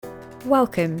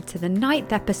Welcome to the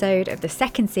 9th episode of the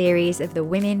second series of the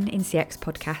Women in CX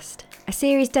podcast, a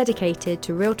series dedicated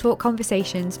to real talk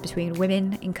conversations between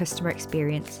women in customer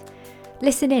experience.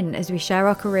 Listen in as we share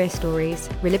our career stories,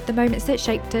 relive the moments that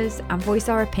shaped us, and voice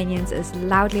our opinions as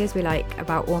loudly as we like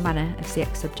about all manner of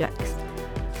CX subjects.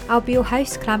 I'll be your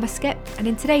host, Claire Muscat, and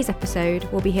in today's episode,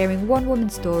 we'll be hearing one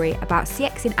woman's story about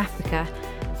CX in Africa,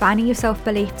 finding your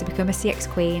self-belief to become a CX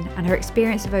queen, and her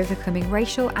experience of overcoming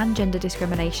racial and gender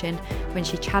discrimination when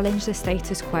she challenged the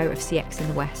status quo of CX in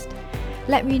the West.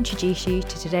 Let me introduce you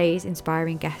to today's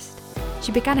inspiring guest.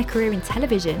 She began a career in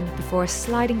television before a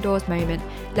sliding doors moment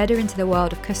led her into the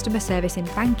world of customer service in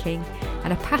banking,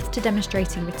 and a path to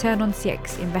demonstrating return on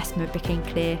CX investment became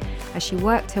clear as she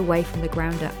worked her way from the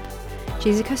ground up.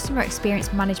 She's a customer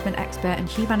experience management expert and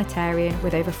humanitarian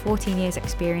with over 14 years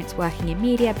experience working in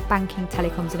media, banking,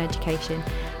 telecoms and education,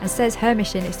 and says her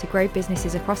mission is to grow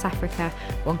businesses across Africa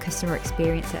one customer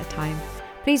experience at a time.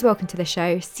 Please welcome to the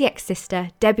show CX sister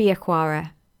Debbie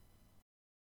Aquara.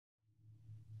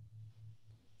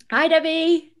 Hi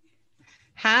Debbie.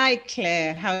 Hi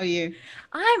Claire, how are you?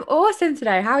 I'm awesome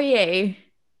today. How are you?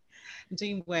 I'm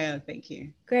doing well, thank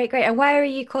you. Great. And where are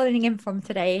you calling in from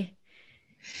today?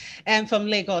 I'm from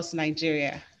Lagos,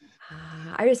 Nigeria.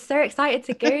 I was so excited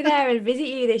to go there and visit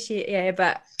you this year,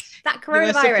 but that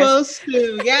coronavirus. You were supposed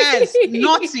to, yes.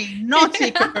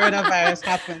 naughty coronavirus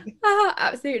happened.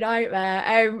 Absolute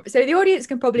nightmare. So the audience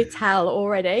can probably tell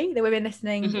already, the women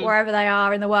listening wherever they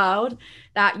are in the world,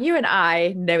 that you and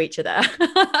I know each other.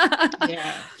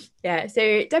 Yeah,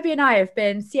 so Debbie and I have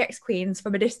been CX queens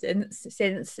from a distance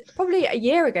since probably a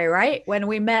year ago, right? When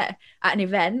we met at an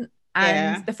event.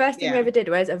 And the first thing we ever did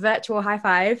was a virtual high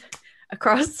five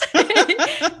across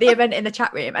the event in the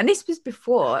chat room. And this was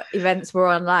before events were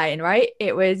online, right?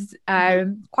 It was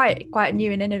quite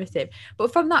new and innovative.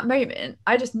 But from that moment,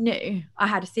 I just knew I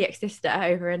had a CX sister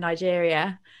over in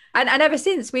Nigeria. And ever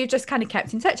since, we've just kind of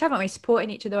kept in touch, haven't we? Supporting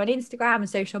each other on Instagram and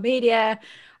social media.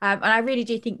 And I really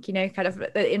do think, kind of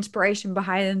the inspiration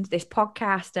behind this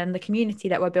podcast and the community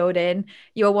that we're building,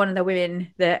 you're one of the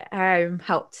women that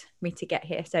helped me to get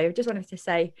here. So just wanted to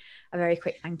say a very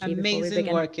quick thank you.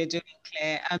 Amazing work you're doing,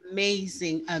 Claire.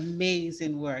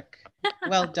 Amazing work.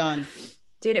 Well done.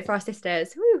 Doing it for our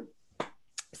sisters. Woo.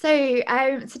 So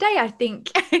today I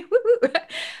think it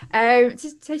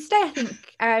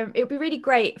would be really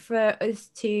great for us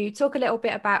to talk a little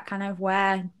bit about kind of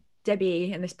where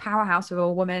Debbie and this powerhouse of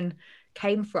a woman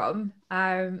came from,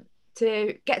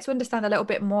 to get to understand a little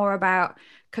bit more about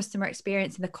customer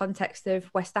experience in the context of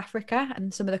West Africa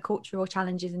and some of the cultural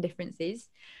challenges and differences.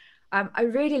 I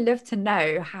really love to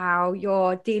know how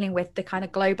you're dealing with the kind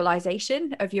of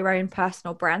globalization of your own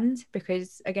personal brand,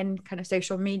 because again, kind of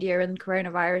social media and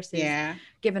coronavirus has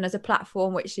given us a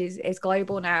platform which is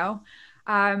global now.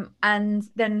 And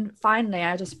then finally,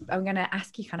 I'm going to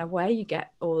ask you kind of where you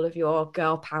get all of your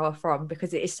girl power from,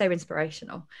 because it is so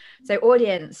inspirational. So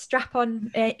audience, strap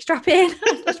in,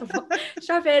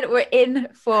 we're in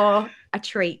for a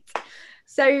treat.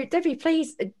 So Debbie,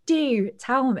 please do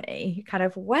tell me kind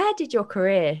of where did your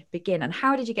career begin and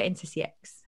how did you get into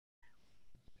CX?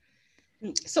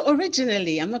 So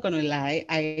originally, I'm not going to lie,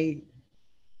 I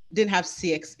didn't have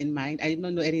CX in mind. I did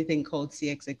not know anything called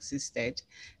CX existed.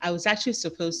 I was actually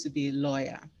supposed to be a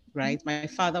lawyer, right? My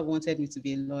father wanted me to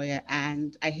be a lawyer,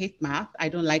 and I hate math. I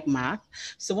don't like math.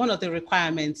 So one of the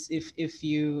requirements, if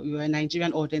you're a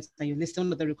Nigerian audience and you listen,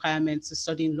 one of the requirements to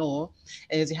studying law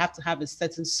is you have to have a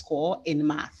certain score in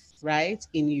math, right?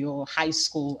 In your high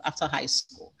school, after high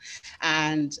school.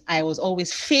 And I was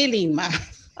always failing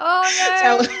math.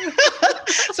 Oh no.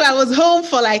 So I was home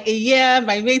for like a year.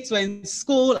 My mates were in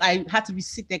school. I had to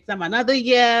resit the exam another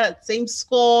year, same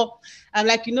score. I'm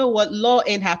like, you know what? Law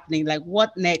ain't happening. Like,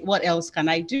 what else can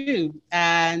I do?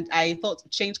 And I thought to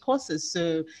change courses.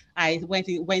 So I went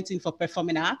in for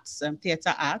performing arts,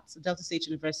 theater arts, Delta State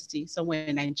University, somewhere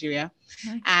in Nigeria.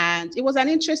 Nice. And it was an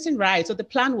interesting ride. So the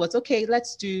plan was, okay,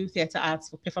 let's do theater arts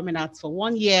for performing arts for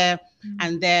 1 year.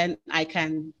 And then I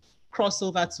can cross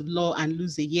over to law and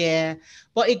lose a year.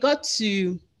 But it got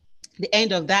to the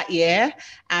end of that year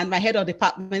and my head of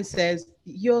department says,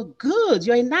 you're good,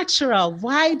 you're a natural,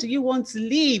 why do you want to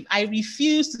leave? I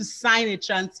refused to sign a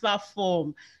transfer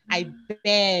form. I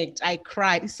begged, I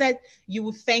cried. He said, you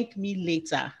will thank me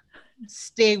later.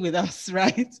 Stay with us,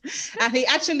 right? And he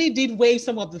actually did waive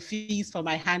some of the fees for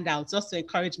my handouts just to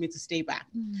encourage me to stay back.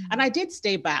 And I did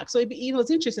stay back. So it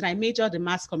was interesting. I majored in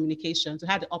mass communication, so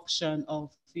I had the option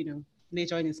of,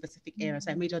 majoring in specific areas.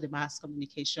 I majored in mass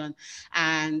communication.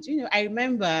 And, I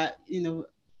remember,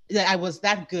 I was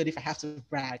that good, if I have to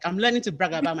brag. I'm learning to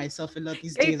brag about myself a lot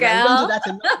these Good days. girl. I don't do that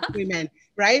to lot of women,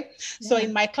 right? Yeah. So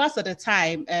in my class at the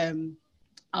time,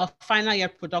 our final year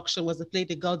production was the play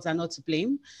The Gods Are Not to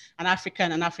Blame, an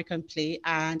African play.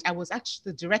 And I was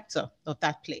actually the director of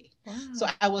that play. Wow. So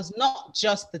I was not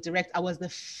just the director, I was the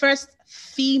first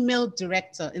female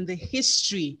director in the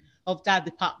history of that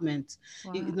department.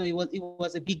 Wow. It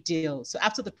was a big deal. So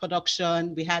after the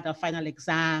production, we had our final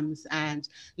exams and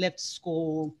left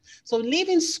school. So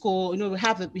leaving school, we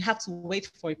have to wait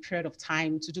for a period of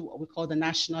time to do what we call the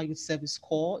National Youth Service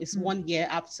Corps. It's 1 year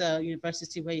after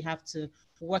university where you have to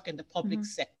work in the public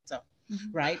sector,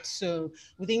 right? So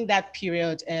within that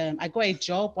period, I got a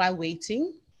job while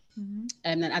waiting.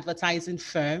 An advertising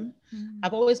firm.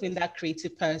 I've always been that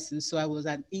creative person, so I was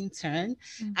an intern,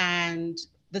 and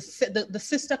the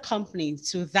sister company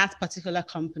to that particular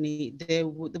company, there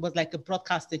was like a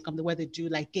broadcasting company where they do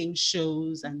like game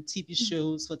shows and TV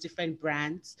shows for different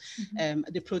brands.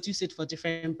 They produce it for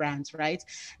different brands, right?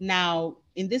 Now,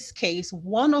 in this case,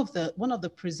 one of the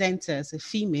presenters, a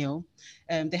female,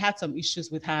 they had some issues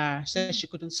with her. She said she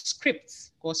couldn't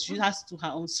script because she has to do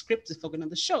her own script before going on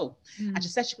the show. And she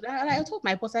said she could. I told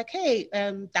my boss, like, hey,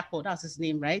 Dapo, that's his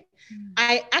name, right?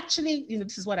 I actually,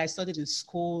 this is what I studied in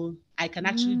school. I can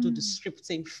actually do the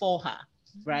scripting for her,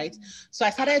 right? So I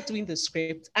started doing the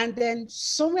script, and then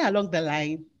somewhere along the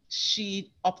line,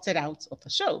 she opted out of the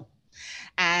show.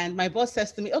 And my boss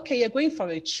says to me, okay, you're going for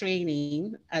a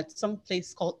training at some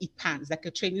place called IPAN. It's like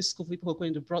a training school for people who are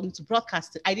going into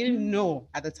broadcasting. I didn't know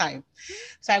at the time.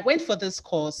 So I went for this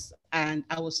course, and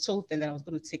I was told then that I was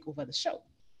going to take over the show.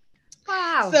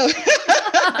 Wow. So,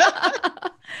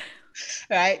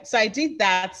 right. So I did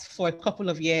that for a couple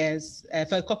of years,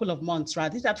 for a couple of months, right? I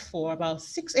did that for about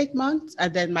 6-8 months.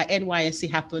 And then my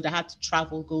NYSC happened. I had to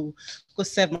travel, go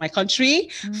serve my country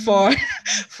for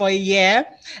a year.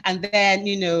 And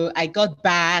then, I got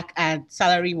back and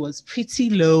salary was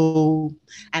pretty low.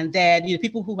 And then,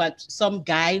 people who had, some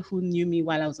guy who knew me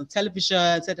while I was on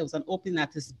television said there was an opening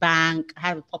at this bank. I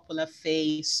have a popular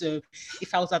face. So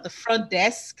if I was at the front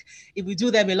desk, it would do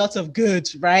them a lot of good,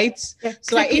 right? Yeah.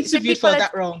 So I interviewed for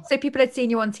that role. So people had seen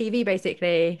you on TV,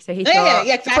 basically. So he thought,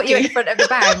 exactly. put you in front of the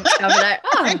bank. I was like,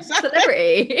 oh, exactly.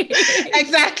 Celebrity.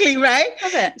 Exactly, right?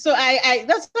 Love it. So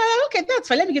that's okay, that's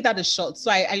fine. Let me get that a shot.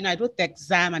 So I wrote the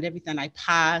exam and everything. I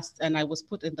passed, and I was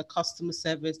put in the customer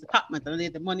service department,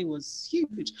 and the money was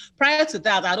huge. Prior to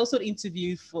that, I'd also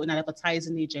interviewed for an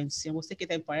advertising agency and was taking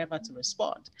them forever to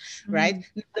respond, right?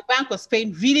 The bank was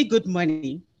paying really good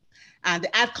money, and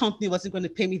the ad company wasn't going to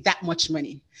pay me that much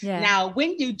money. Yeah. Now,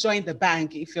 when you join the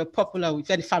bank, if you're popular, if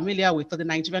you're familiar with, for the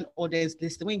Nigerian audience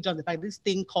list, when you join the bank, this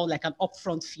thing called like an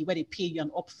upfront fee, where they pay you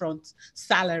an upfront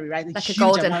salary, right? Like a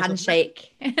golden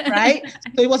handshake. Right?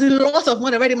 So it was a lot of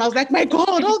money already. I was like, my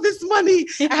God, all this money.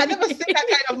 I had never seen that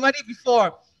kind of money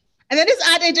before. And then this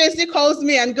ad agency calls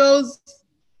me and goes,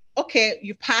 okay,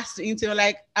 you passed the interview.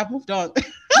 Like, I've moved on.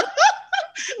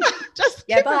 Just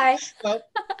bye. So,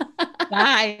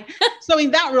 bye. So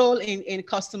in that role in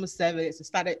customer service, I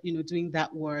started, doing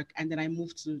that work. And then I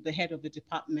moved to the head of the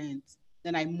department.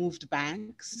 Then I moved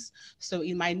banks. So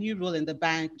in my new role in the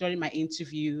bank, during my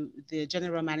interview, the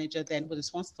general manager then, who was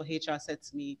responsible for HR, said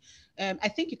to me, I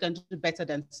think you can do better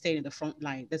than staying in the front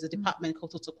line. There's a department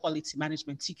called Total Quality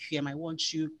Management, TQM. I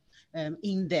want you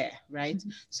in there, right?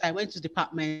 So I went to the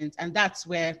department, and that's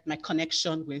where my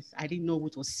connection with, I didn't know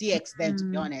it was CX then, to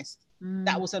be honest.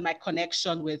 That was when my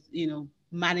connection with,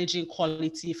 managing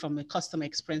quality from a customer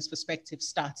experience perspective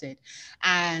started.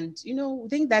 And,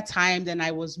 within that time, then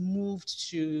I was moved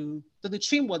to, so the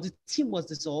team was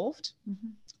dissolved,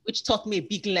 which taught me a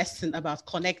big lesson about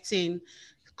connecting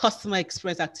customer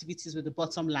experience activities with the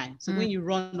bottom line. So when you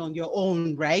run on your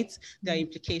own, right, there are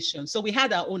implications. So we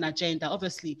had our own agenda.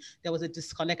 Obviously, there was a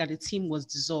disconnect and the team was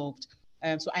dissolved.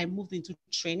 So I moved into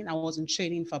training. I was in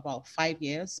training for about 5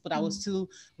 years, but I was still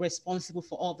responsible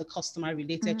for all the customer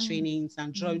related trainings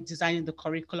and designing the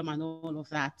curriculum and all of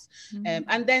that.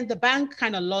 And then the bank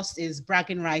kind of lost its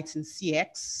bragging rights in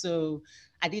CX. So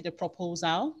I did a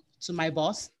proposal to my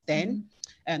boss then.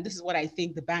 And this is what I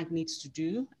think the bank needs to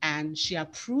do. And she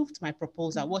approved my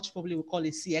proposal, what you probably would call a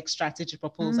CX strategy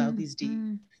proposal these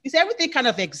days. It's everything kind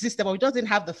of existed, but it doesn't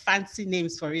have the fancy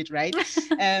names for it, right?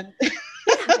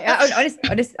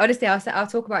 Honestly, I'll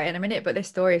talk about it in a minute, but this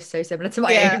story is so similar to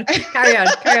my own. Carry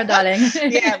on, darling.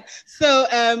 So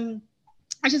I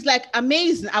was like,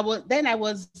 amazing. I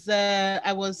was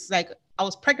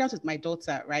pregnant with my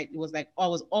daughter, right? It was like, it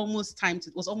was almost time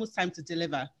to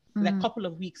deliver. Like a couple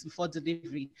of weeks before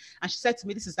delivery. And she said to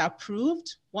me, this is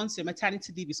approved. Once your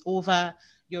maternity leave is over,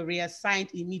 you're reassigned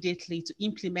immediately to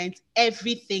implement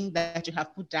everything that you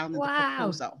have put down in the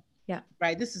proposal. Yeah.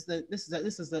 Right. This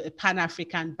is a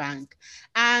Pan-African bank.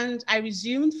 And I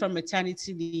resumed from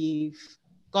maternity leave.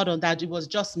 Got on that. It was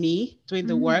just me doing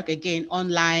the work again,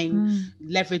 online,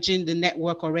 leveraging the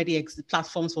network already,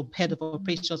 platforms for head of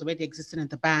operations already existing in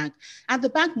the bank. And the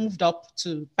bank moved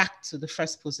back to the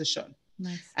first position.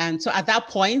 Nice. And so at that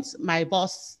point, my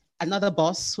boss, another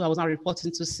boss who I was now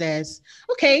reporting to, says,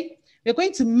 okay, we're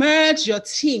going to merge your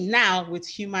team now with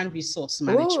human resource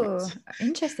management. Ooh,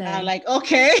 interesting. And I'm like,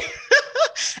 okay.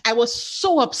 I was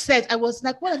so upset. I was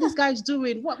like, what are these guys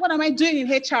doing? What am I doing in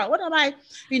HR? What am I,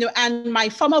 and my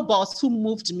former boss who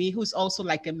moved me, who's also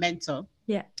like a mentor.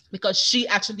 Yeah. Because she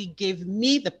actually gave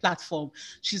me the platform.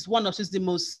 She's the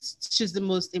most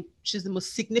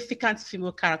significant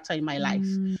female character in my life,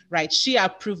 right? She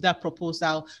approved that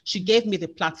proposal. She gave me the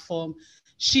platform.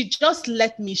 She just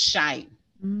let me shine.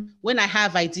 When I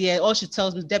have idea, all she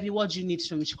tells me, Debbie, what do you need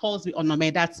from me? She calls me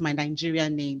Onome. That's my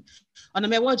Nigerian name.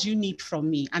 Onome, what do you need from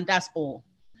me? And that's all.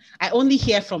 I only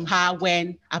hear from her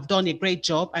when I've done a great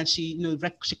job and she,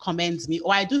 she commends me,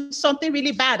 or I do something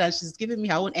really bad and she's giving me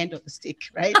her own end of the stick,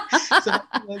 right?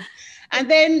 And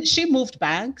then she moved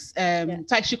banks. So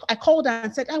I called her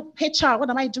and said, oh, HR,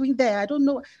 what am I doing there? I don't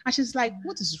know. And she's like,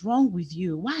 what is wrong with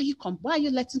you? Why are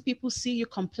you letting people see you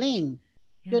complain?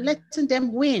 Yeah. You're letting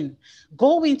them win.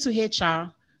 Go into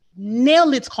HR,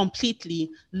 nail it completely,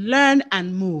 learn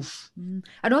and move.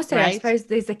 And also, right? I suppose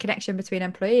there's a connection between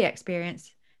employee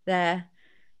experience there.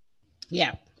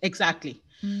 Yeah, exactly.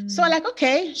 So I'm like,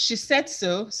 okay, she said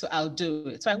so I'll do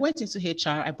it. So I went into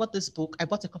HR. I bought this book. I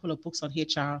bought a couple of books on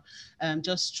HR,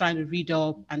 just trying to read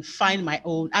up and find my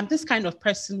own. I'm this kind of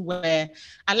person where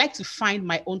I like to find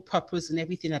my own purpose in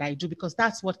everything that I do, because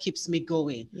that's what keeps me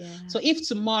going. Yeah. So if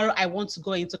tomorrow I want to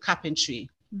go into carpentry,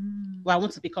 well, I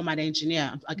want to become an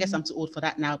engineer. I guess I'm too old for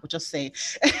that now, but just say.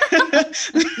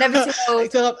 Never too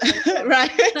old.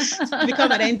 Right?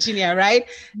 Become an engineer, right?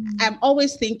 I'm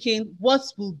always thinking, what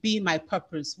will be my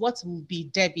purpose? What will be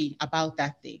Debbie about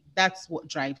that thing? That's what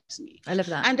drives me. I love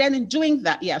that. And then in doing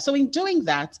that,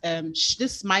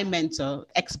 this, my mentor,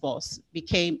 ex-boss,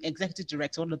 became executive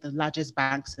director of one of the largest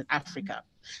banks in Africa.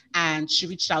 And she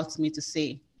reached out to me to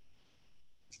say,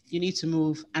 you need to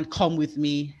move and come with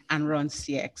me and run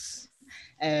CX.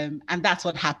 And that's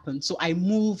what happened. So I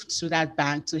moved to that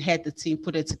bank to head the team,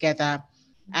 put it together.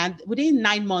 And within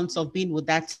 9 months of being with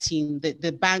that team,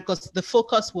 the bank, the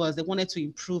focus was they wanted to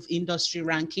improve industry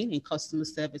ranking in customer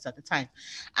service at the time.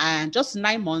 And just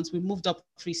 9 months, we moved up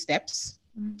 3 steps.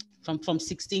 From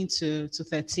 16 to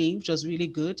 13, which was really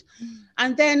good.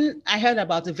 And then I heard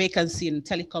about the vacancy in a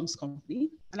telecoms company.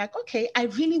 I'm like, okay, I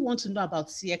really want to know about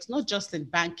CX, not just in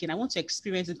banking. I want to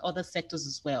experience in other sectors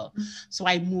as well. So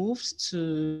I moved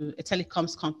to a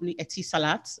telecoms company,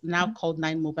 Etisalat, now called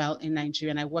Nine Mobile in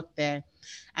Nigeria, and I worked there.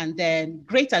 And then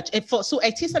so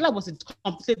Etisalat was a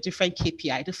completely different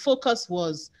KPI. The focus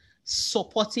was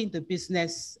supporting the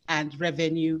business and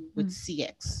revenue with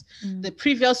CX. The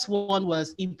previous one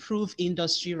was improve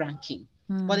industry ranking.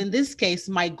 But in this case,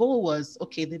 my goal was,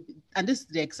 okay, and this is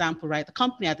the example, right? The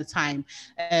company at the time,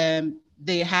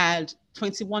 they had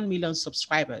 21 million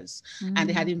subscribers and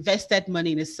they had invested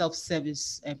money in a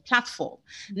self-service platform.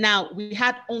 Now, we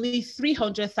had only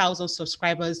 300,000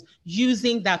 subscribers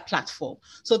using that platform.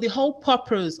 So the whole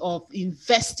purpose of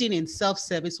investing in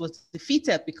self-service was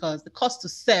defeated because the cost to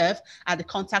serve at the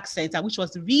contact center, which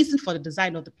was the reason for the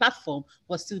design of the platform,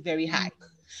 was still very high.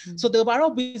 So the overall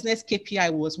business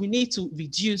KPI was, we need to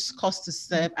reduce cost to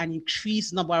serve and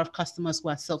increase number of customers who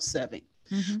are self-serving.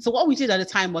 So what we did at the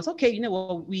time was, okay,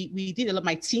 we did a lot.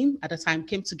 My team at the time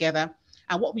came together,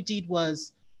 and what we did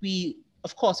was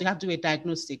of course, we have to do a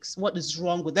diagnostics. What is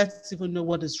wrong with, let's even know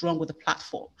what is wrong with the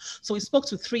platform. So we spoke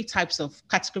to 3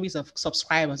 categories of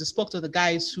subscribers. We spoke to the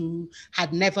guys who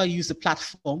had never used the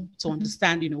platform to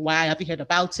understand, why have you heard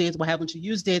about it? Why haven't you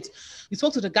used it? We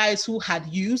spoke to the guys who had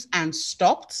used and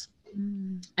stopped.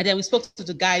 And then we spoke to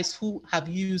the guys who have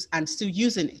used and still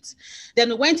using it. Then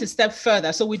we went a step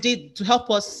further. So we did, to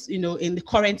help us, in the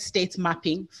current state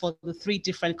mapping for the 3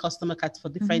 different customer cuts for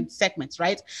different segments,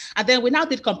 right? And then we now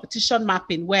did competition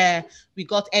mapping, where we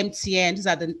got MTN, these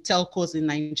are the telcos in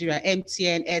Nigeria,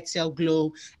 MTN, Airtel,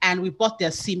 Glo, and we bought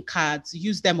their SIM cards,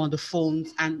 used them on the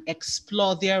phones and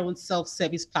explore their own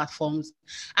self-service platforms.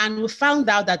 And we found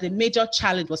out that the major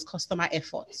challenge was customer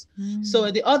effort.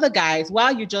 So the other guys,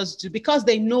 while you just do, because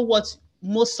they know what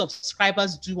most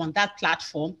subscribers do on that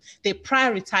platform, they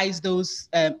prioritize those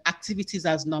activities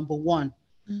as number 1.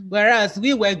 Whereas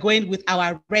we were going with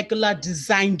our regular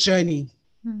design journey.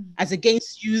 as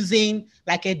against using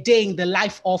like a day in the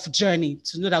life of journey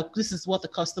to know that this is what the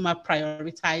customer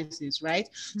prioritizes, right?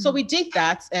 So we did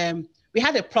that. We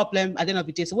had a problem at the end of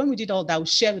the day. So when we did all that, we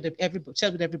shared with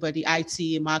everybody,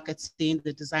 IT, marketing,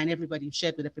 the design, everybody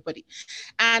shared with everybody.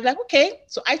 And like, okay,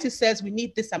 so IT says we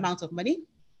need this amount of money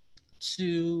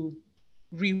to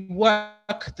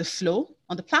rework the flow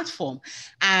on the platform.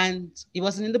 And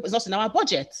it's not in our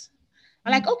budget.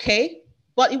 I'm like, okay,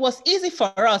 but it was easy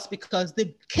for us because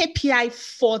the KPI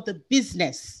for the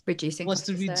business was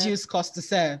to reduce cost to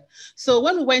serve. So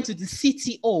when we went to the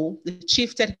CTO, the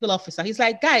chief technical officer, he's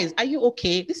like, guys, are you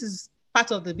okay? This is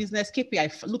part of the business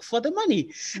KPI. Look for the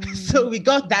money. So we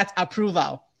got that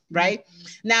approval. Right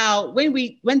now,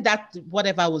 when that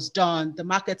whatever was done, the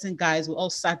marketing guys we all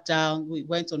sat down. We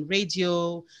went on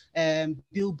radio,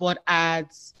 billboard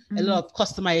ads, a lot of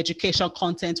customer education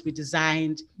content we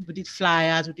designed. We did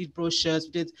flyers, we did brochures,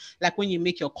 we did like when you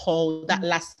make your call, that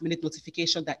last minute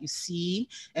notification that you see.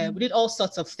 We did all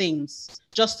sorts of things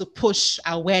just to push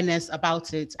awareness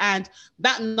about it. And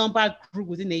that number grew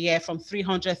within a year from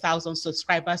 300,000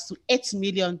 subscribers to 8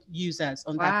 million users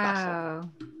on that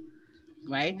platform.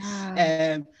 Right.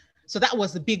 Wow. So that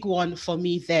was the big one for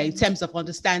me there in terms of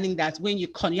understanding that when you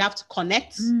have to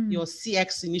connect your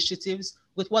CX initiatives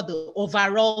with what the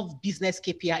overall business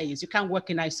KPI is. You can't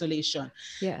work in isolation.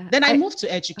 Yeah. Then I moved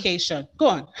to education. Go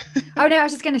on. Oh no, I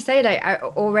was just going to say, like,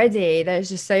 already there's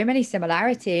just so many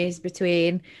similarities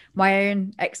between my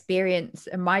own experience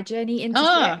and my journey into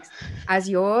CX as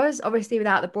yours, obviously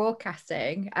without the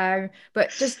broadcasting. But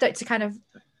just to kind of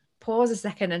pause a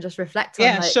second and just reflect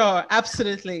on sure,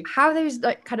 absolutely, how those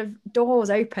like kind of doors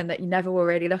open that you never were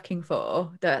really looking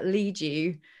for that lead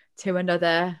you to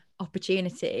another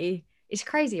opportunity is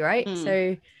crazy, right?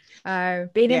 So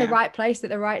being in the right place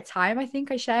at the right time, I think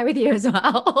I share with you as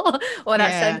well, or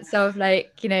that sense of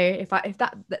like, you know, if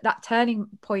that turning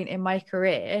point in my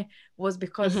career was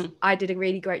because I did a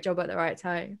really great job at the right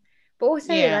time, but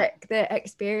also like the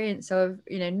experience of,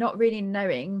 you know, not really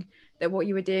knowing that what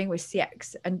you were doing was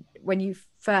CX, and when you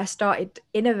first started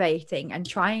innovating and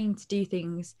trying to do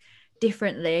things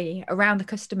differently around the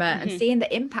customer and seeing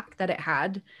the impact that it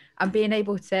had and being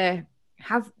able to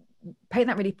paint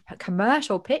that really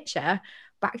commercial picture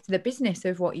back to the business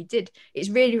of what you did. It's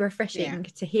really refreshing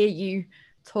to hear you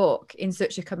talk in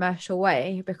such a commercial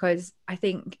way, because I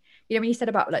think, you know, when you said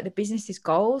about like the business's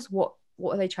goals, what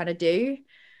are they trying to do?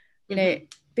 You know,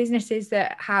 businesses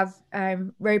that have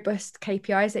robust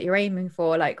KPIs that you're aiming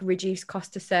for, like reduce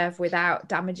cost to serve without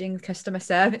damaging customer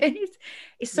service,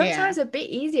 it's sometimes a bit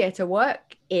easier to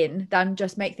work in than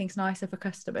just make things nicer for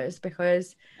customers,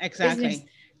 because business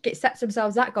sets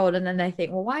themselves that goal and then they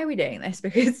think, well, why are we doing this?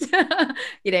 Because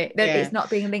you know, it's not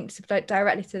being linked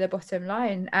directly to the bottom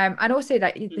line. And also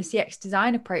like the CX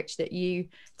design approach that you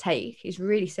take is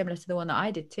really similar to the one that I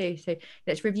did too. So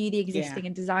let's review the existing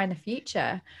and design the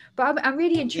future. But I'm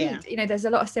really intrigued. You know, there's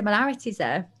a lot of similarities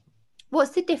there.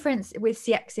 What's the difference with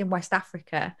CX in West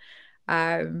Africa?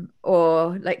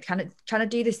 Or like kind of trying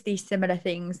to do these similar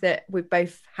things that we've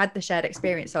both had the shared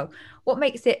experience of? What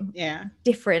makes it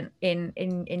different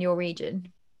in your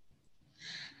region?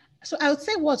 So I would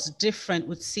say what's different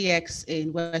with CX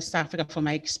in West Africa from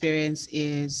my experience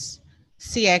is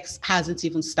CX hasn't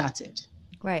even started.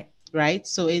 Right.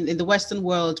 So in the Western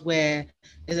world, where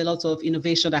there's a lot of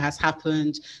innovation that has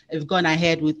happened, we've gone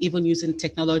ahead with even using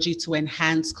technology to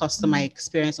enhance customer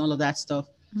experience, all of that stuff.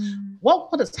 What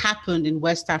has happened in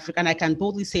West Africa, and I can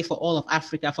boldly say for all of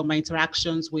Africa, from my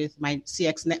interactions with my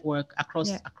CX network across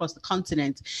the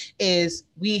continent, is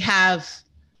we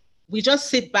just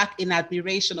sit back in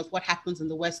admiration of what happens in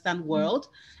the Western world,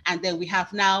 and then we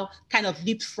have now kind of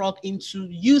leapfrog into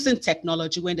using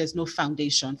technology when there's no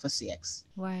foundation for CX.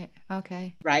 Right.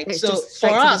 Okay. Right. It's so just for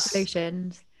us,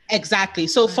 solutions. Exactly.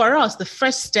 So for us, the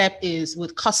first step is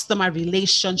with customer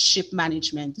relationship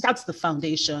management. That's the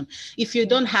foundation. If you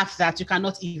don't have that, you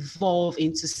cannot evolve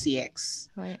into CX.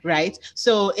 Right.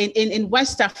 So in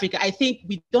West Africa, I think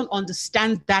we don't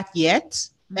understand that yet.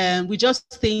 We just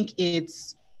think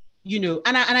it's, you know,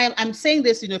 and I'm saying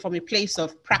this, you know, from a place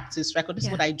of practice, right? This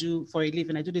is what I do for a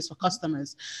living. I do this for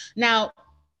customers. Now,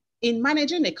 in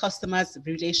managing a customer's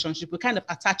relationship, we kind of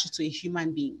attach it to a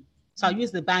human being. So I'll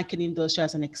use the banking industry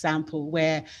as an example,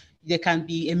 where there can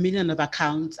be 1 million of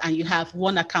accounts and you have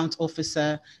one account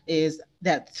officer is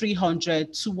that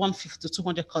 300 to 150 to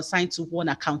 200 consigned to one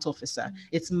account officer.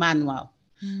 It's manual.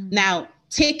 Now,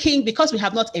 because we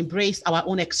have not embraced our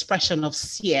own expression of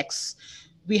CX,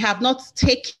 we have not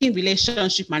taken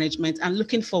relationship management and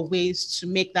looking for ways to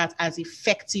make that as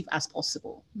effective as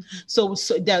possible. So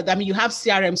you have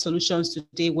CRM solutions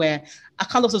today where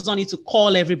account officers don't need to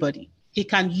call everybody. He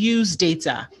can use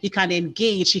data, he can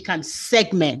engage, he can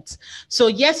segment. So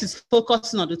yes, he's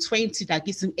focusing on the 20 that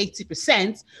gives him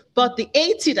 80%, but the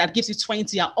 80 that gives you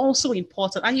 20 are also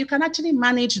important. And you can actually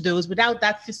manage those without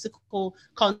that physical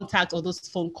contact or those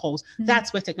phone calls.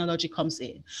 That's where technology comes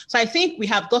in. So I think we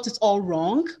have got it all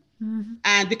wrong.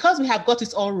 And because we have got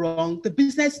it all wrong,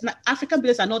 African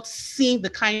business are not seeing the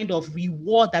kind of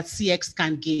reward that CX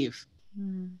can give.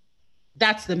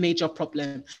 That's the major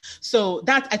problem. So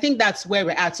I think that's where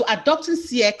we're at. So adopting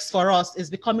CX for us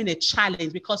is becoming a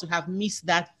challenge because we have missed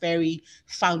that very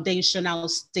foundational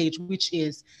stage, which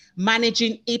is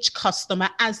managing each customer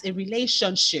as a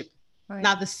relationship. Right.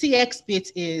 Now, the CX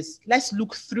bit is let's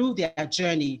look through their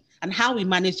journey and how we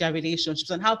manage their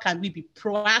relationships and how can we be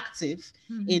proactive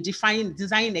in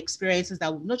designing experiences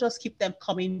that will not just keep them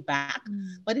coming back,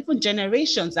 but even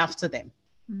generations after them.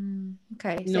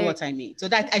 Okay. You know what I mean? So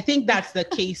I think that's the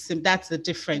case, and that's the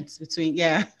difference between,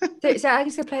 so I'm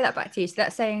just gonna play that back to you. So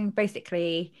that's saying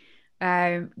basically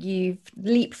you've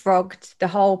leapfrogged the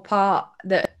whole part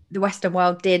that the Western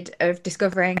world did of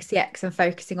discovering CX and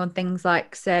focusing on things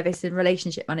like service and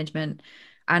relationship management,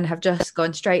 and have just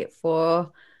gone straight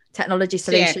for technology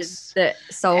solutions that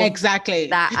solve exactly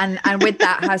that, and with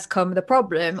that has come the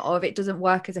problem of it doesn't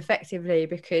work as effectively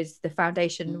because the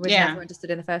foundation was never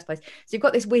understood in the first place. So you've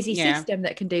got this whizzy system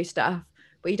that can do stuff,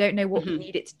 but you don't know what you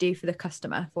need it to do for the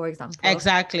customer, for example.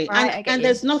 Exactly. Right, and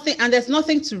there's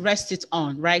nothing to rest it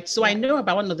on, right? So I know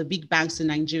about one of the big banks in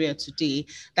Nigeria today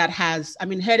that has,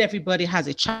 heard everybody has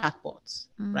a chatbot,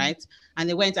 right? And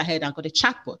they went ahead and got a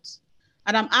chatbot.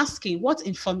 And I'm asking, what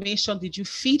information did you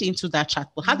feed into that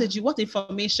chatbot? What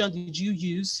information did you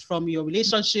use from your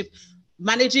relationship,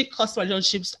 managing customer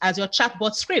relationships as your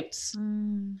chatbot scripts?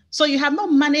 So you have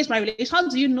not managed my relationship. How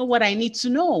do you know what I need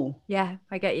to know? Yeah,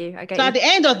 I get you. So at the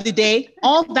end of the day,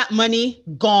 all that money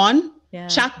gone,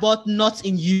 chatbot not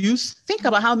in use. Think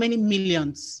about how many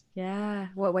millions. Yeah,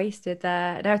 what wasted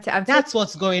there. That's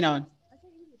what's going on.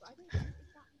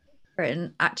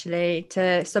 Actually,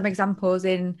 to some examples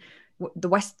in the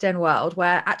Western world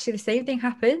where actually the same thing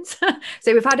happens.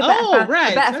 So we've had a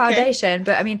better foundation,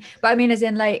 but I mean as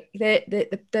in like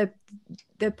the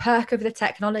perk of the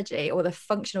technology or the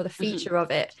function or the feature of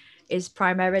it is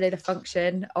primarily the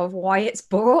function of why it's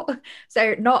bought.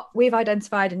 So we've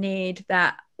identified a need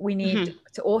that we need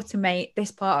to automate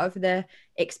this part of the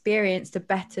experience to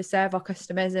better serve our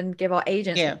customers and give our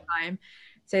agents time.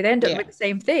 So they end up with the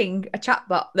same thing, a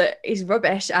chatbot that is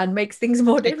rubbish and makes things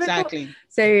more difficult.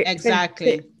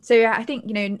 Exactly. So I think,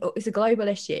 it's a global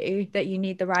issue that you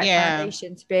need the right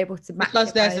foundation to be able to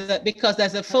maximize. Because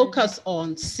there's a focus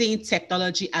on seeing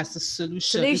technology as a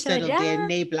solution instead of the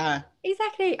enabler.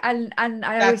 Exactly. And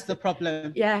that's the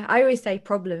problem. Yeah, I always say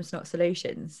problems, not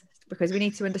solutions, because we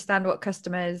need to understand what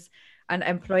customers and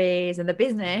employees and the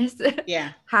business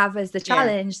have as the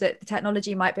challenge that the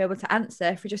technology might be able to answer.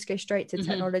 If we just go straight to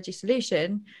technology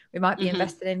solution, we might be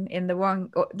investing in the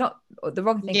wrong, or not the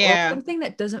wrong thing, or something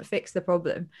that doesn't fix the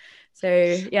problem. So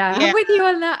I'm with you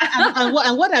on that.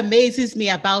 and what amazes me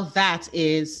about that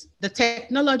is the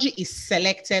technology is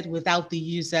selected without the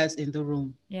users in the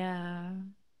room. Yeah.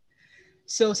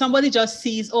 So somebody just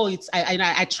sees,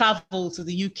 I traveled to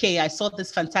the UK. I saw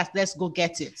this fantastic, let's go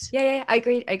get it. Yeah, I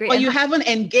agree. But you haven't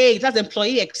engaged. That's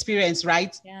employee experience,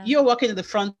 right? Yeah. You're working in the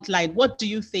front line. What do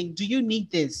you think? Do you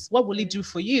need this? What will it do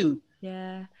for you?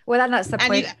 Yeah. Well, then that's the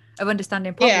point of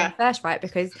understanding problem first, right?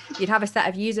 Because you'd have a set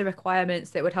of user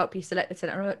requirements that would help you select the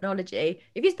technology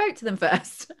if you spoke to them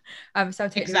first.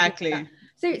 Exactly.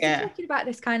 So talking about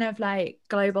this kind of like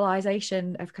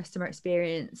globalization of customer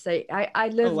experience. So I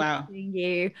love seeing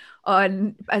you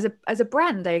on as a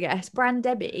brand, I guess, Brand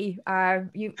Debbie.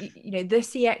 You know, the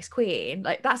CX queen,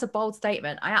 like that's a bold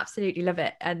statement. I absolutely love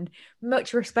it, and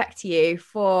much respect to you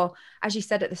for, as you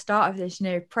said at the start of this,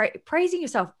 praising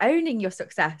yourself, owning your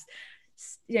success,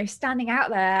 standing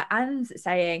out there and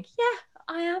saying, yeah,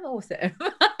 I am awesome.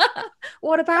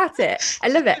 What about it? I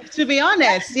love it. To be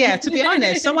honest,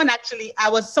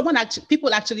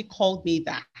 people actually called me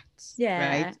that.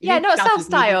 right? Yeah, not Reach out to me,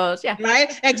 self-styled. Yeah.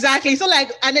 right? Exactly. So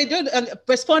like, and they do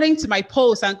responding to my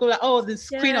posts and go like, oh, this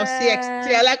queen of CX.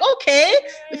 Yeah, like, okay,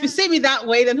 if you see me that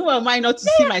way, then who am I not to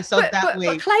see myself that way?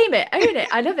 But claim it, own it.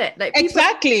 I love it. Like people,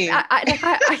 Exactly.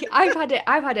 I've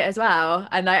had it as well,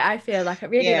 and I feel like I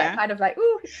really like kind of like,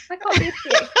 ooh, I can't be a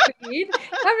CX queen.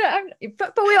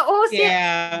 But we're all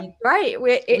CX queens, right?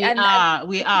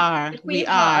 We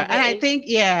are, and I think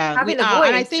we are,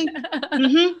 and I think,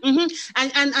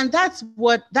 and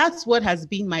that's what has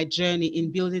been my journey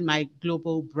in building my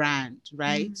global brand,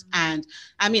 right? And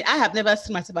I mean, I have never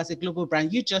seen myself as a global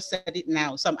brand. You just said it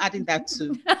now, so I'm adding that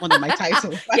to one of my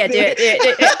titles. Yeah, do it.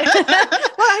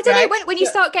 Well, I don't know, when you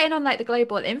start getting on like the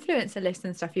global influencer list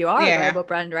and stuff, you are a global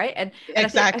brand, right? And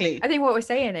exactly. I think what we're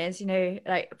saying is,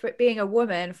 like being a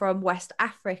woman from West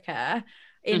Africa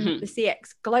in the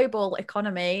CX global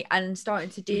economy and starting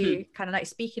to do kind of like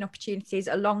speaking opportunities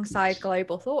alongside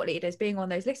global thought leaders, being on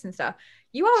those lists and stuff,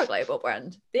 you are a global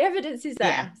brand. The evidence is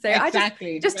there. So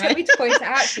exactly, I just took me to point it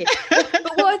out to you.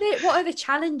 But what are the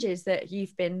challenges that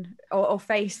you've been or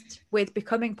faced with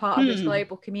becoming part of this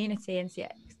global community in CX?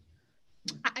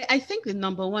 I think the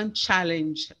number one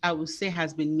challenge I would say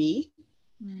has been me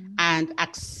and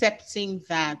accepting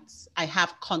that I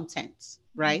have content.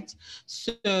 Right.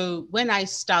 So when I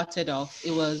started off,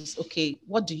 it was, okay,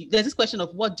 there's this question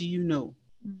of what do you know?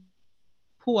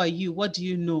 Who are you? What do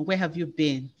you know? Where have you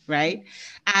been? Right.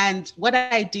 And what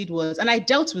I did was, and I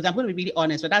dealt with, I'm going to be really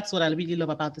honest, but that's what I really love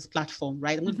about this platform.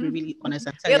 Right. I'm going to be really honest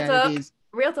and tell you how it is.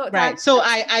 Real talk. Right. So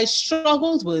I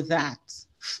struggled with that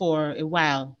for a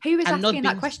while. Who was asking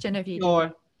that question of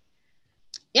you?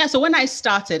 Yeah, so when I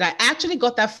started, I actually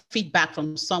got that feedback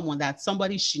from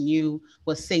somebody she knew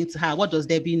was saying to her, what does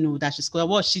Debbie know that she's going?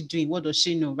 What's she doing? What does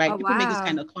she know? Right? People make this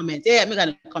kind of comments. Yeah, make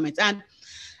kind of comments. And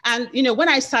when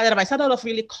I started off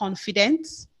really confident.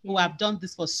 Oh, I've done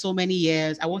this for so many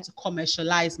years. I want to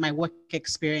commercialize my work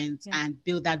experience and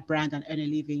build that brand and earn a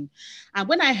living. And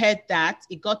when I heard that,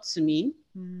 it got to me.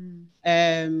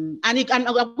 And I'm going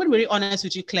to be really honest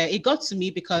with you, Claire. It got to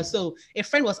me because a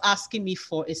friend was asking me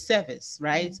for a service,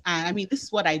 right? And I mean, this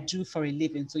is what I do for a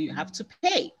living, so you have to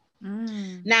pay.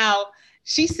 Now,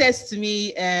 she says to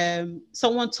me,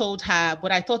 someone told her,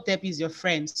 but I thought Debbie is your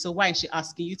friend, so why is she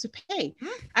asking you to pay?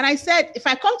 And I said, if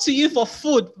I come to you for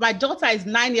food, my daughter is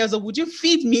 9 years old, would you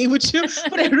feed me? Would you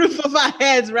put a roof over our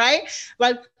heads, right?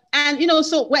 And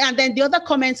then the other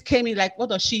comments came in like, what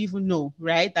does she even know,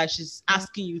 right? That she's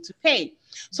asking you to pay.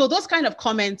 So those kind of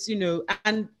comments,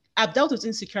 and I've dealt with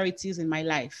insecurities in my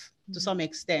life to some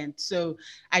extent. So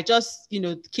I just,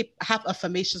 have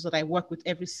affirmations that I work with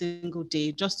every single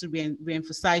day just to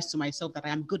re-emphasize to myself that I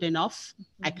am good enough.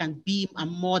 I can be,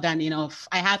 I'm more than enough.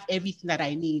 I have everything that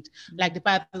I need. Like the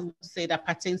Bible would say that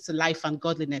pertains to life and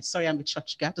godliness. Sorry, I'm a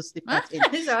church guy. I have to slip that in.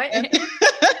 It's all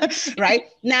right. Right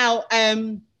now,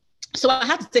 so I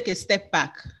had to take a step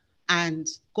back and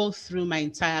go through my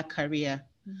entire career.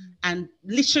 And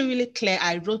literally, Claire,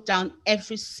 I wrote down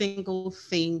every single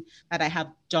thing that I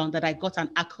have done that I got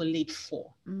an accolade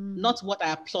for, not what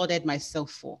I applauded myself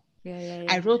for.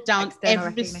 I wrote down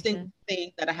every single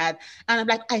thing that I had. And I'm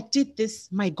like, I did this,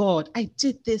 my God, I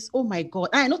did this, oh my God.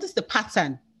 And I noticed the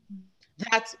pattern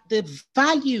that the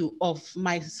value of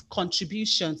my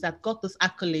contributions that got those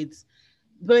accolades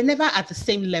were never at the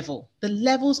same level. The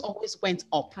levels always went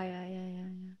up.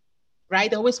 Right?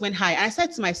 They always went high. And I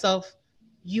said to myself,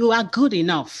 you are good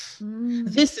enough.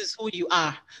 This is who you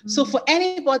are. So for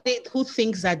anybody who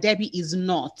thinks that Debbie is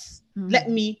not, let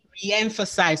me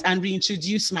re-emphasize and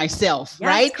reintroduce myself,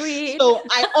 right? Queen. So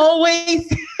I always,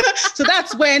 so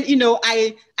that's when,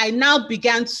 I now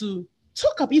began to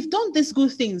talk about, you've done these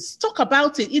good things, talk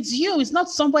about it. It's you, it's not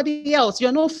somebody else.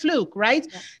 You're no fluke, right?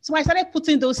 Yeah. So I started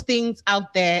putting those things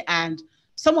out there, and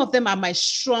some of them are my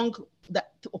strong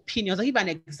opinions. I'll give an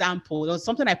example. There was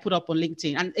something I put up on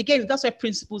LinkedIn. And again, that's where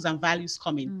principles and values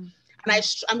come in.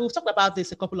 And we've talked about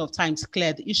this a couple of times,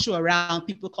 Claire, the issue around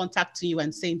people contacting you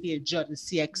and saying be a judge, the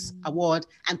CX award,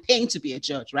 and paying to be a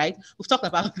judge, right? We've talked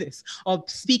about this, of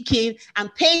speaking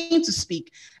and paying to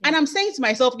speak. And I'm saying to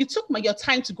myself, you took your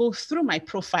time to go through my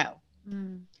profile.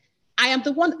 I am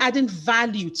the one adding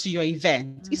value to your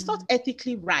event. It's not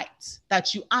ethically right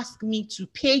that you ask me to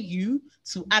pay you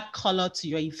to add color to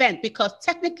your event, because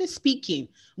technically speaking,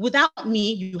 without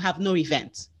me, you have no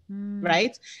event,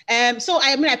 right? So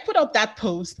I put up that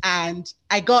post, and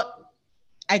I got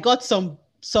some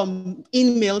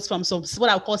emails from some what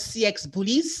I call CX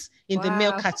bullies in the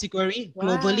male Wow. category Wow.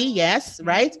 globally. Yes, Yeah.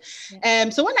 right. Yeah.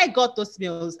 So when I got those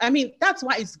meals, I mean, that's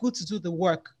why it's good to do the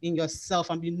work in yourself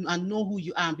and know who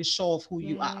you are and be sure of who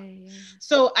you are. Yeah.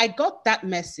 So I got that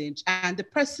message, and the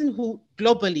person who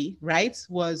globally, right,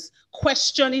 was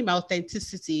questioning my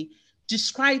authenticity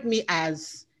described me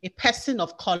as a person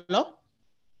of color,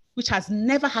 which has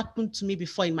never happened to me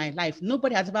before in my life.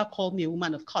 Nobody has ever called me a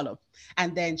woman of color.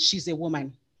 And then she's a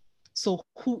woman. So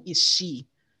who is she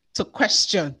to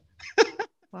question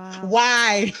Wow.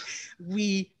 why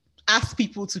we ask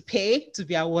people to pay to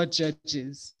be award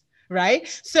judges, right?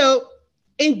 So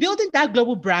in building that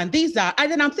global brand,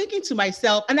 and then I'm thinking to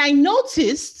myself, and I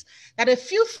noticed that a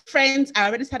few friends I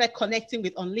already started connecting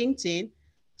with on LinkedIn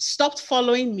stopped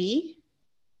following me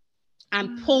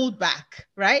and pulled back,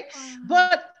 right? Wow.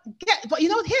 But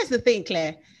here's the thing,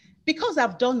 Claire. Because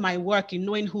I've done my work in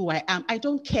knowing who I am, I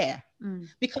don't care.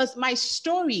 Because my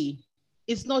story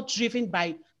is not driven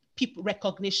by people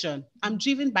recognition. I'm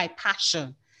driven by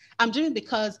passion. I'm driven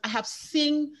because I have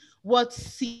seen what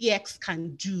CX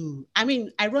can do. I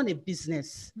mean, I run a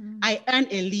business. I earn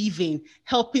a living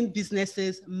helping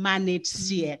businesses manage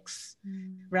CX.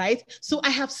 Right. So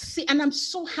I have seen, and I'm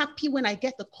so happy when I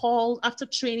get the call after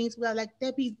trainings where like,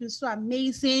 Debbie, it's been so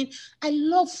amazing. I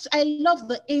love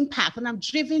the impact, and I'm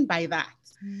driven by that.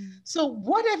 So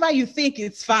whatever you think,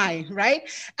 it's fine, right?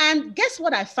 And guess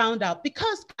what I found out?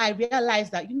 Because I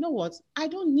realized that, you know what, I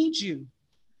don't need you,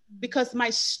 because my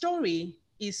story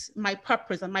is my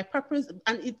purpose, and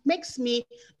it makes me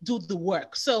do the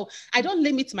work. So I don't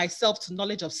limit myself to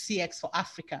knowledge of CX for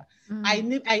Africa.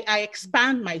 I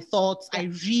expand my thoughts.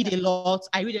 I read a lot.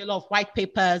 I read a lot of white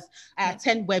papers. I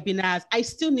attend webinars. I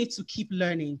still need to keep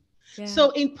learning. Yeah.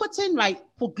 So in putting my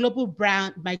global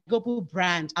brand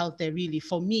out there, really,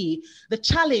 for me, the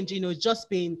challenge, just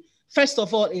being, first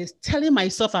of all, is telling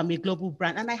myself I'm a global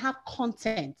brand and I have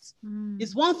content.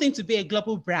 It's one thing to be a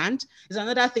global brand. It's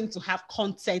another thing to have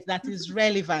content that is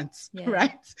relevant,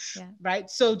 right? Yeah. Right.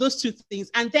 So those two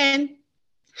things. And then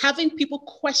having people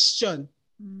question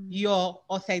your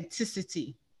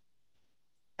authenticity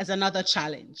as another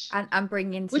challenge. And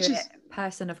bring into it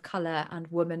person of color and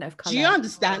woman of color. Do you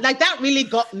understand? Like, that really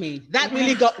got me.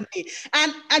 Really got me.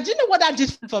 And do you know what that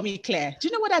did for me, Claire?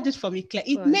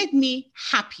 It made me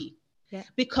happy. Yeah.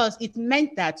 Because it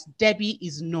meant that Debbie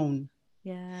is known.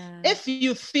 Yeah. If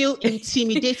you feel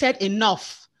intimidated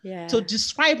enough to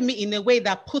describe me in a way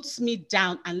that puts me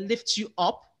down and lifts you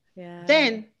up,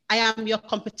 then I am your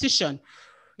competition.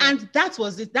 Yeah. And that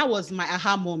was it. That was my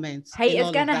aha moment.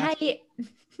 Haters gonna hate.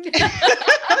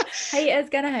 Haters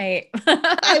gonna hate.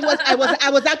 I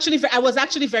was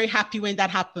actually very happy when that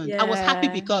happened. Yeah. I was happy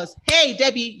because, hey,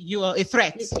 Debbie, you are a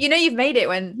threat. You've made it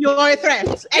when you're a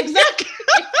threat. Exactly.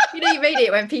 You made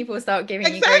it when people start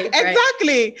giving you grief. Right?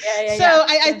 Exactly. So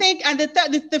I think, and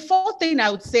the fourth thing I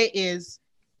would say is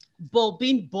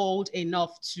being bold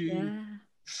enough to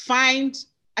find.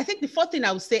 I think the fourth thing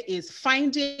I would say is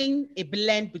finding a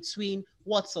blend between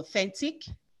what's authentic,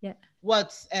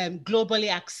 what's globally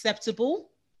acceptable,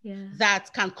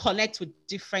 that can connect with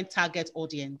different target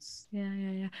audience.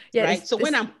 Yeah. Right. So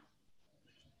when I'm.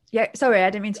 Yeah, sorry, I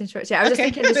didn't mean to interrupt you. I was just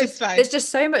thinking there's just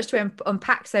so much to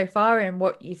unpack so far in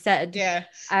what you said. Yeah.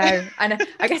 And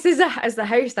I guess as the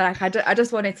host, I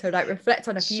just wanted to reflect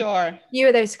on a few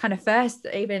of those kind of first,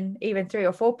 even 3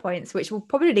 or 4 points, which will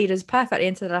probably lead us perfectly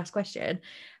into the last question.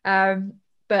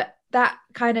 But that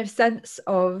kind of sense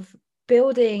of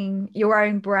building your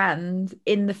own brand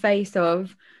in the face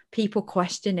of people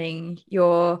questioning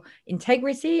your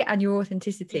integrity and your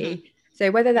authenticity. So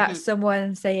whether that's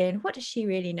someone saying, what does she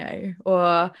really know?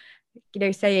 Or,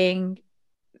 saying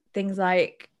things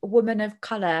like woman of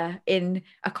color in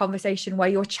a conversation where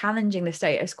you're challenging the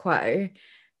status quo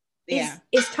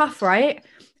is tough, right?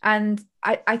 And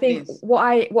I think what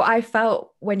I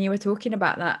felt when you were talking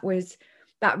about that was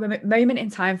that moment in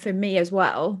time for me as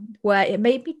well, where it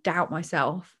made me doubt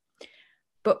myself.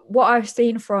 But what I've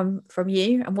seen from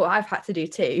you and what I've had to do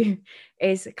too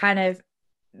is kind of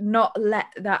not let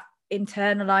that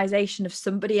internalization of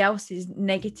somebody else's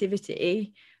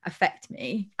negativity affect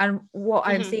me. And what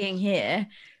I'm seeing here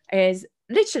is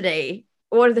literally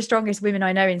one of the strongest women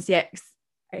I know in CX,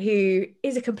 who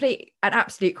is an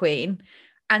absolute queen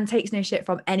and takes no shit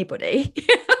from anybody.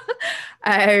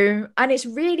 And it's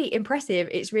really impressive.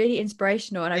 It's really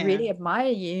inspirational. And I really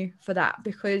admire you for that,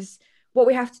 because what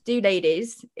we have to do,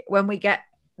 ladies, when we get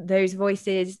those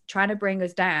voices trying to bring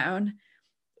us down,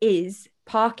 is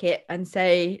park it and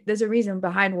say, there's a reason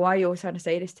behind why you're trying to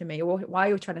say this to me, or why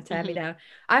you're trying to tear me down.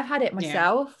 I've had it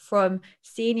myself from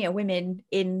senior women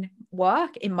in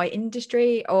work, in my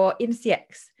industry or in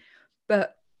CX.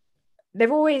 But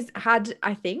they've always had,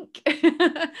 I think,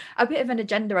 a bit of an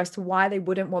agenda as to why they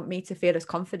wouldn't want me to feel as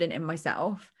confident in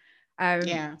myself.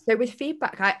 Yeah. So with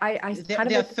feedback, I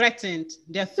they're threatened.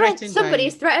 They're threatened by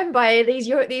somebody's you. threatened by these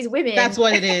women. That's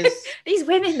what it is. These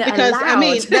women that Because are loud. I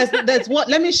mean, there's what.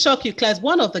 Let me shock you, Claire.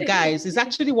 One of the guys is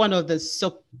actually one of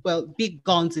the big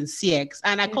guns in CX,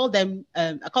 and I call them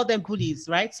bullies,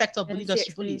 right? Sector bully,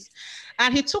 industry bullies.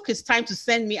 And he took his time to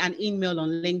send me an email on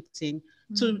LinkedIn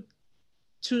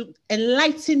to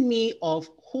enlighten me of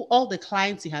who all the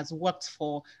clients he has worked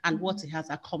for and what he has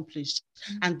accomplished.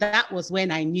 And that was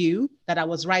when I knew that I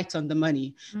was right on the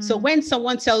money. So when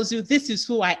someone tells you this is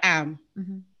who I am,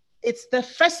 it's the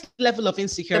first level of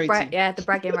insecurity. The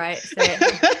bragging rights. So,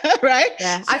 right?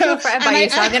 Yeah, I feel threatened by you,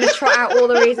 so I'm going to trot out all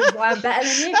the reasons why I'm better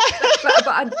than you.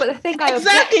 But the thing I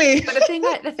exactly.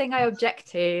 the thing I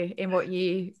object to in what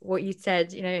you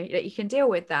said, you know, that you can deal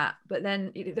with that. But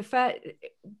then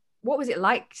what was it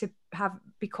like to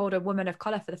be called a woman of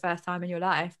color for the first time in your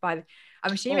life by,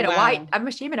 I'm assuming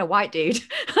a white dude.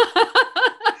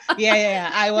 yeah.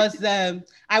 I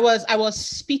was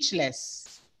speechless.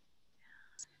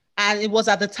 And it was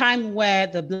at the time where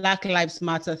the Black Lives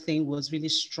Matter thing was really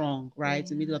strong, right? In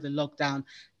the middle of the lockdown.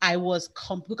 I was,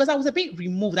 because I was a bit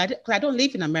removed. I don't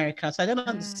live in America, so I don't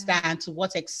understand to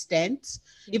what extent,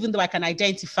 even though I can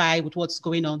identify with what's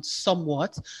going on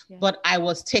somewhat, but I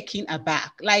was taken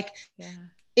aback. Like,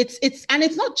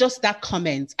 it's not just that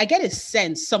comment. I get a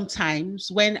sense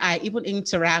sometimes when I even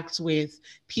interact with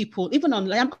people, even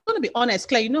online. I'm going to be honest,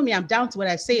 Claire, you know me, I'm down to what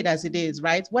I say it as it is,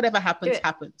 right? Whatever happens,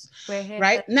 happens.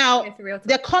 Right now,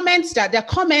 the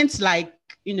comments like,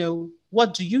 you know,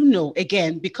 what do you know?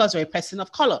 Again, because you're a person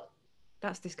of color.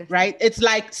 That's disgusting. Right? It's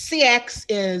like CX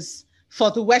is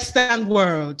for the Western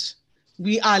world.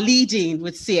 We are leading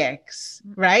with CX,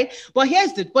 right? But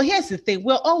here's the thing.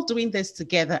 We're all doing this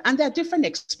together, and there are different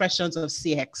expressions of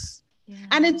CX.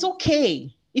 And it's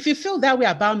okay. If you feel that way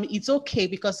about me, it's okay,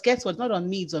 because guess what? Not on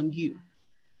me, it's on you.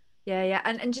 Yeah.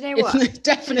 And do you know what? It's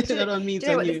definitely not on me, it's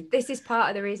on you. This is part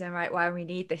of the reason, right, why we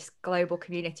need this global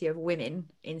community of women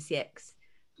in CX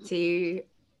to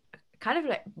kind of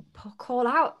like call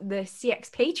out the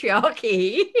CX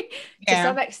patriarchy to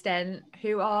some extent,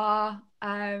 who are...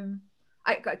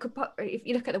 I could put, if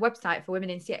you look at the website for Women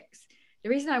in CX, the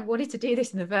reason I wanted to do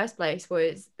this in the first place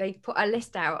was they put a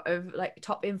list out of like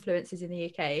top influencers in the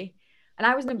UK, and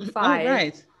I was number 5. Oh,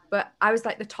 right. But I was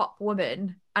like the top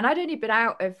woman, and I'd only been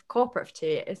out of corporate for 2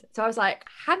 years. So I was like,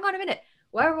 hang on a minute,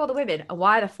 where are all the women, and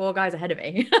why are the 4 guys ahead of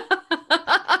me?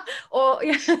 Or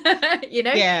you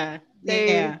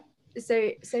know,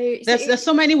 So there's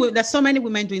so many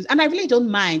women doing, and I really don't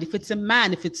mind if it's a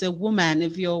man, if it's a woman,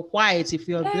 if you're white, if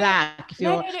you're black, if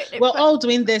you're we're all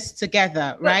doing this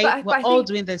together, right? We're all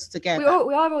doing this together.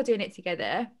 We are all doing it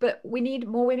together, but we need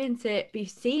more women to be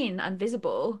seen and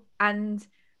visible and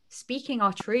speaking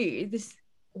our truths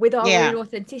with our own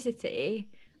authenticity,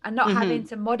 and not having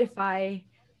to modify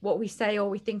what we say or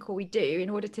we think or we do in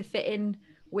order to fit in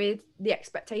with the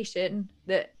expectation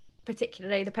that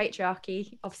particularly the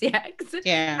patriarchy of CX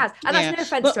has. And that's no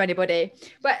offense to anybody,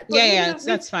 but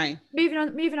that's fine.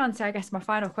 Moving on to, I guess, my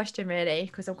final question, really,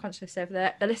 because I'm conscious of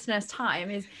the listeners' time,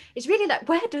 is really like,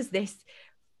 where does this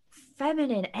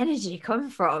feminine energy come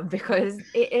from? Because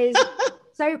it is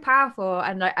so powerful,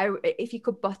 and like, if you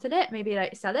could bottle it, maybe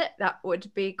like sell it, that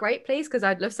would be great, please, because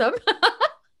I'd love some.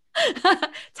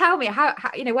 Tell me how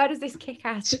you know, where does this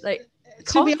kick-ass like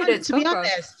to be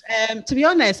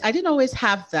honest, I didn't always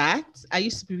have that. I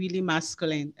used to be really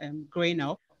masculine growing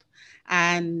up,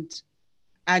 and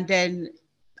then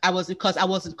I was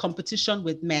in competition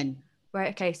with men. Right.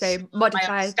 Okay. So modified.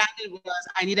 My understanding was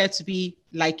I needed to be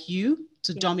like you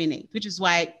to dominate, which is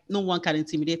why no one can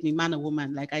intimidate me, man or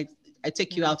woman. Like I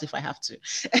take you out if I have to,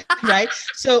 right?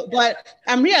 So, but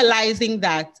I'm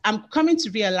coming to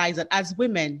realize that as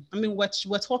women, I mean,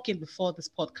 we're talking before this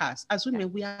podcast, as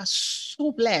women, we are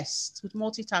so blessed with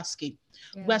multitasking.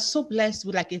 Yeah. We're so blessed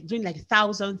with doing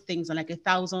 1,000 things and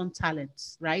 1,000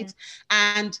 talents, right?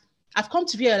 Yeah. And I've come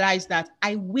to realize that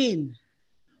I win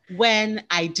when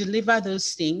I deliver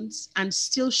those things and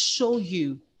still show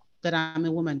you that I'm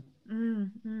a woman.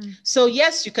 So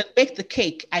yes, you can bake the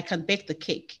cake. I can bake the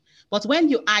cake. But when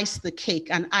you ice the cake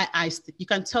and I iced it, you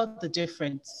can tell the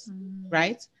difference,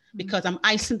 right? Because I'm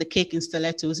icing the cake in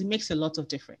stilettos. It makes a lot of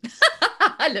difference.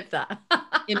 I love that.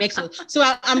 It makes it. So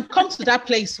I'm come to that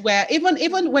place where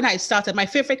even when I started, my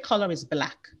favorite color is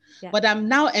black. Yeah. But I'm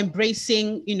now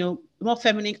embracing, more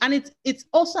feminine. And it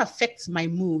also affects my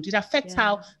mood. It affects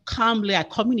how calmly I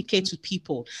communicate with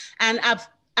people. And I've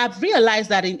I've realized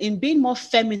that in being more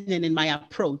feminine in my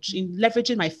approach, in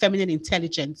leveraging my feminine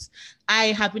intelligence, I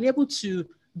have been able to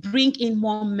bring in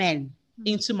more men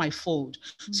into my fold.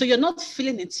 So you're not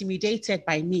feeling intimidated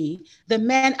by me. The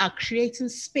men are creating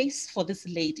space for this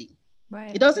lady.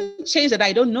 Right. It doesn't change that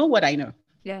I don't know what I know.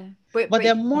 Yeah. But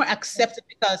they're more accepted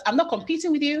because I'm not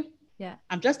competing with you. Yeah.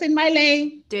 I'm just in my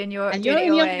lane. Doing your you're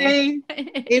in your lane.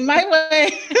 In my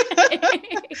way.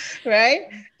 Right?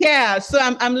 Yeah. So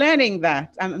I'm learning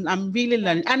that. I'm really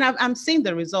learning. And I'm seeing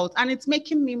the results. And it's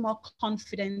making me more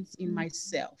confident in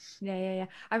myself. Yeah.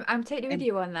 I'm totally with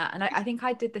you on that. And I think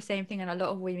I did the same thing, and a lot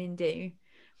of women do,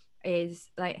 is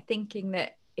like thinking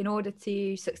that in order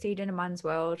to succeed in a man's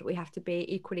world, we have to be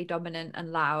equally dominant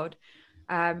and loud.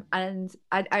 And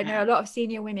I know a lot of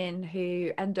senior women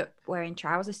who end up wearing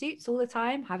trouser suits all the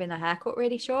time, having their hair cut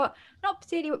really short, not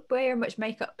particularly wearing much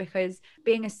makeup, because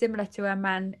being as similar to a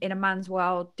man in a man's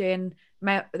world, doing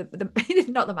not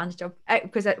the man's job,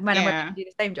 because men and women do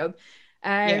the same job,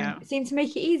 seemed to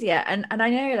make it easier. And I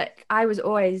know, like, I was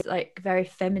always like very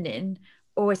feminine,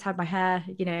 always had my hair,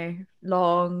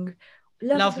 long,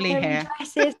 lovely hair,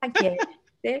 dresses. Thank you.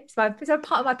 It's part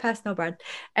of my personal brand.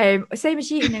 Same as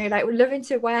you, like, we're loving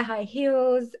to wear high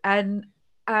heels, and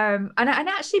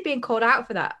actually being called out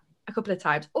for that a couple of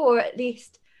times, or at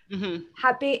least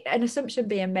had been an assumption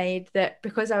being made that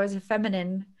because I was a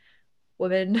feminine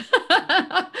woman,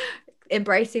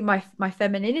 embracing my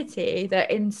femininity, that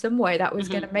in some way that was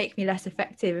going to make me less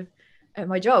effective at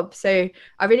my job. So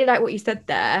I really like what you said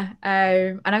there,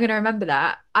 and I'm going to remember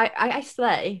that. I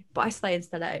slay, but I slay in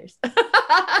stilettos.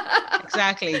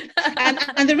 Exactly.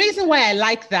 And the reason why I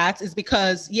like that is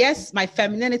because, yes, my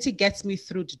femininity gets me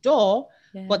through the door,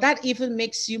 but that even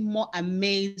makes you more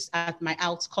amazed at my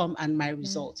outcome and my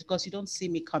results, because you don't see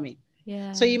me coming.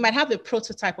 Yeah. So you might have a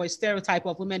prototype or a stereotype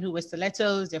of women who wear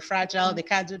stilettos, they're fragile, they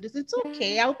can't do this. It's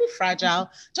okay, I'll be fragile.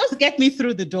 Just get me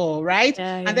through the door, right?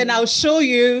 And then I'll show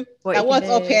you that what's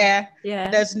up here,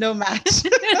 there's no match.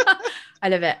 I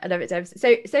love it, Debs. So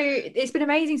it's been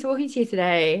amazing talking to you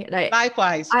today. Like,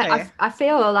 likewise. I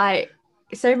feel like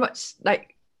so much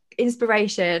like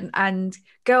inspiration and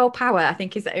girl power, I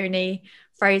think, is the only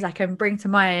phrase I can bring to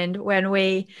mind when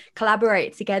we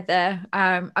collaborate together.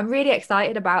 I'm really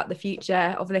excited about the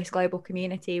future of this global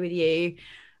community with you.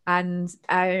 And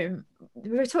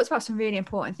we've talked about some really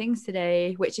important things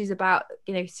today, which is about,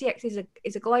 CX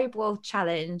is a global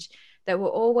challenge that we're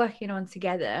all working on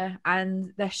together,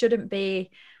 and there shouldn't be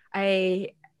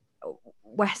a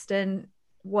Western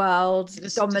world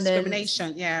dominance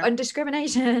and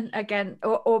discrimination again,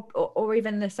 or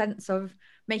even the sense of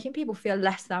making people feel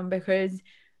less than because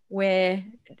we're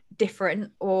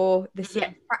different or the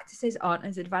CX practices aren't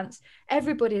as advanced.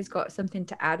 Everybody's got something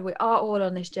to add. We are all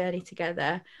on this journey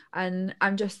together, and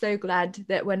I'm just so glad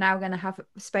that we're now going to have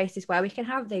spaces where we can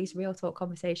have these real talk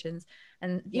conversations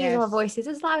and use our voices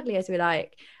as loudly as we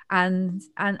like, and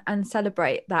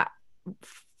celebrate that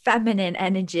feminine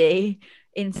energy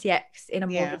in CX in a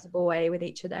more visible way with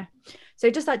each other. So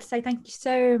just like to say thank you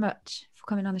so much for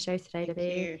coming on the show today,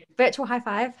 Libby. Virtual high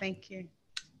five. Thank you.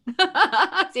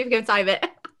 See if we can time it.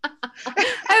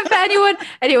 And for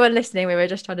anyone listening, we were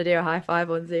just trying to do a high five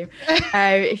on Zoom,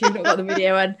 if you've not got the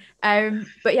video on.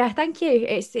 But yeah, thank you.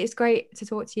 It's great to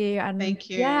talk to you, and thank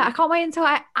you. Yeah, I can't wait until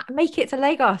I make it to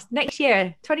Lagos next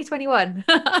year, 2021.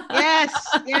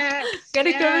 Yes.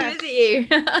 Gonna come and visit you.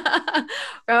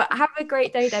 Well, have a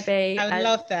great day, Debbie. I would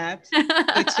love that.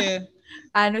 You too.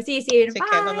 And we'll see you soon. Take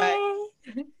care.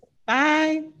 Bye.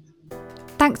 Bye.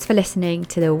 Thanks for listening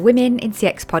to the Women in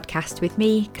CX podcast with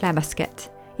me, Claire Muscat.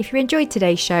 If you enjoyed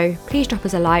today's show, please drop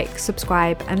us a like,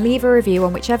 subscribe, and leave a review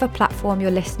on whichever platform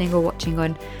you're listening or watching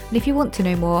on. And if you want to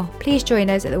know more, please join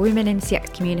us at the Women in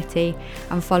CX community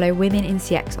and follow Women in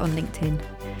CX on LinkedIn.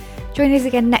 Join us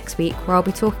again next week, where I'll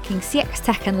be talking CX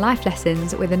tech and life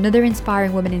lessons with another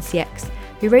inspiring woman in CX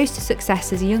who rose to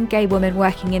success as a young gay woman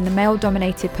working in the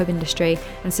male-dominated pub industry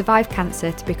and survived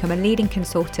cancer to become a leading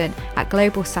consultant at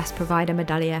global SaaS provider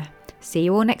Medallia. See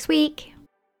you all next week.